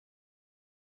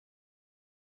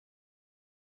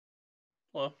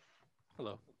Hello.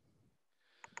 Hello.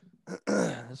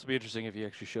 This will be interesting if he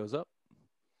actually shows up.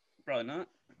 Probably not.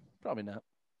 Probably not.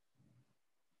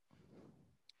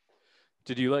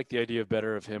 Did you like the idea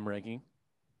better of him ranking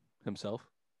himself?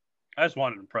 I just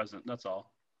wanted him present. That's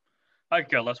all. I could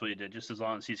care less what he did, just as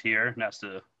long as he's here and has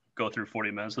to go through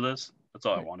 40 minutes of this. That's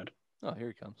all I wanted. Oh, here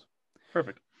he comes.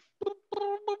 Perfect.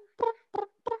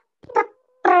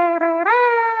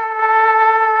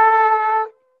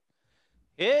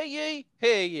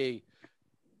 Hey ye.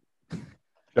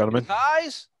 Gentlemen. His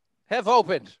eyes have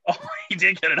opened. Oh, he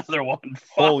did get another one. Fuck.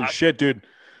 Holy shit, dude.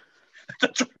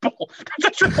 That's a triple.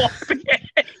 That's a triple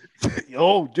IPA.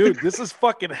 Oh, dude, this is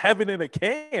fucking heaven in a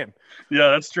can. Yeah,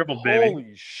 that's triple, baby.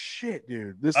 Holy shit,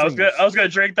 dude. This I was gonna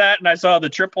drink that, and I saw the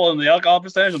triple and the alcohol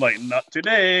percentage. I'm like, not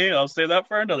today. I'll save that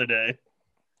for another day.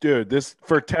 Dude, this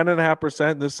for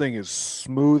 10.5%, this thing is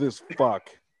smooth as fuck.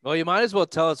 Well, you might as well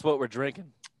tell us what we're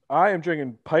drinking. I am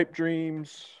drinking Pipe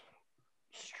Dreams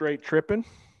straight tripping.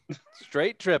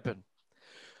 Straight tripping.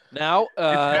 Now,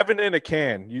 It's heaven in a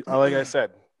can. Like I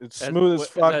said, it's smooth as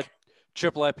fuck. Is that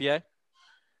triple IPA?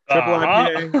 Triple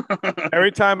IPA.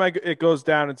 Every time it goes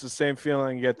down, it's the same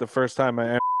feeling you get the first time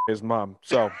I his mom.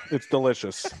 So it's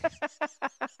delicious.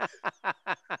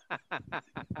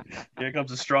 Here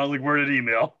comes a strongly worded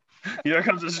email. Here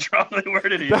comes a strongly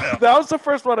worded email. That was the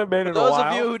first one I made in a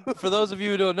while. For those of you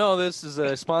who don't know, this is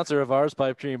a sponsor of ours,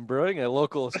 Pipe Dream Brewing, a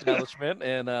local establishment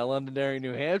in Londonderry,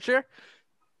 New Hampshire.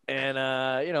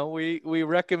 And, we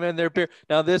recommend their beer.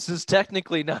 Now, this is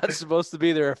technically not supposed to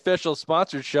be their official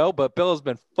sponsored show, but Bill has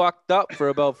been fucked up for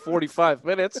about 45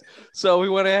 minutes. So we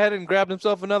went ahead and grabbed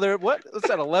himself another, what's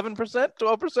that, 11%,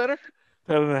 12%?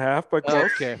 10.5, but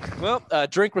okay. Well,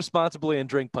 drink responsibly and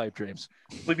drink Pipe Dreams.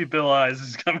 Sleepy Bill Eyes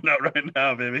is coming out right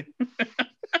now, baby.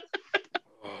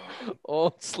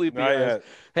 Old Sleepy Not Eyes. yet.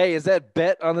 Hey, is that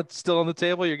bet still on the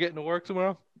table? You're getting to work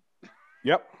tomorrow?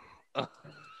 Yep.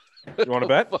 You want to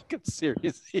bet? Fucking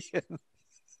serious, Ian.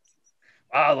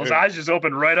 Wow, those eyes just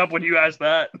opened right up when you asked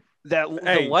that.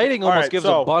 The lighting almost gives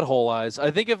so, him butthole eyes. I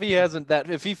think if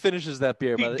he finishes that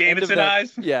beer by the end of that,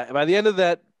 eyes. Yeah, by the end of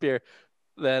that beer,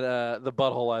 that the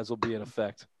butthole eyes will be in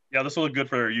effect. Yeah, this will look good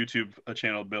for our YouTube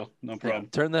channel, Bill. No problem. Yeah,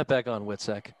 turn that back on,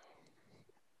 Witsec.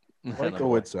 Like a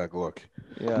Witsec look.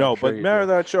 Yeah, no, sure but remember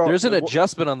that show. There's an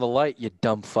adjustment on the light, you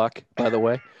dumb fuck. By the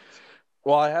way.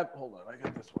 Well, hold on. I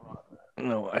got this one on.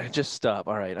 No, I just stop.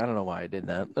 All right, I don't know why I did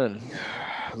that.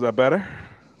 Is that better?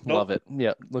 Love it.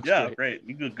 Yeah, looks great.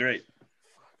 You did great.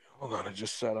 Hold on, I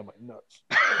just sat on my nuts.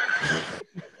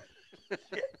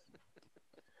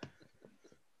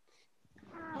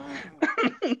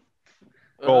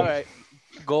 All right.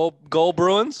 Goal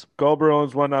Bruins. Goal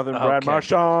Bruins 1-0. Brad Okay.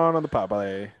 Marchand on the power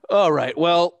play. All right.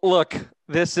 Well, look,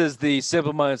 this is the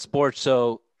Simple Mind Sports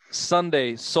Show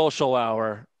Sunday social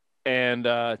hour. And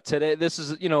today, this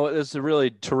is a really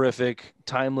terrific,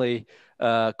 timely,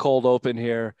 cold open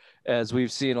here, as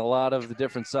we've seen a lot of the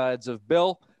different sides of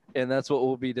Bill, and that's what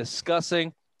we'll be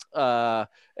discussing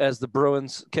as the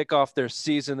Bruins kick off their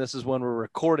season. This is when we're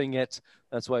recording it.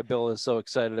 That's why Bill is so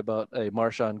excited about a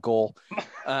Marchand goal.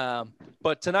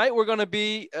 But tonight we're going to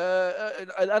be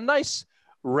a nice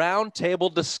round table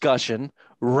discussion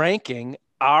ranking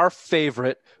our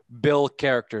favorite Bill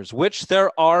characters, which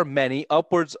there are many,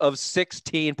 upwards of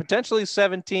 16, potentially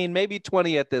 17, maybe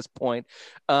 20 at this point.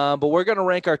 But we're going to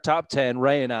rank our top 10,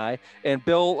 Ray and I. And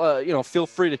Bill, feel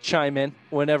free to chime in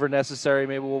whenever necessary.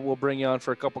 Maybe we'll bring you on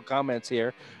for a couple comments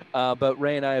here. But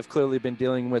Ray and I have clearly been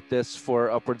dealing with this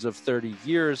for upwards of 30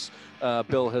 years.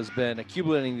 Bill has been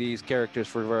accumulating these characters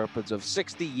for upwards of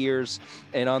 60 years.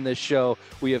 And on this show,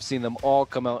 we have seen them all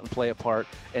come out and play a part.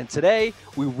 And today,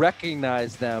 we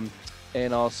recognize them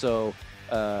and also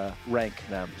rank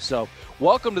them. So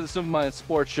welcome to the Simple Mind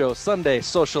Sports Show, Sunday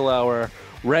Social Hour,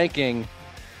 ranking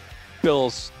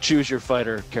Bill's Choose Your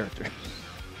Fighter characters.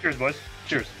 Cheers, boys.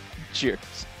 Cheers. Cheers.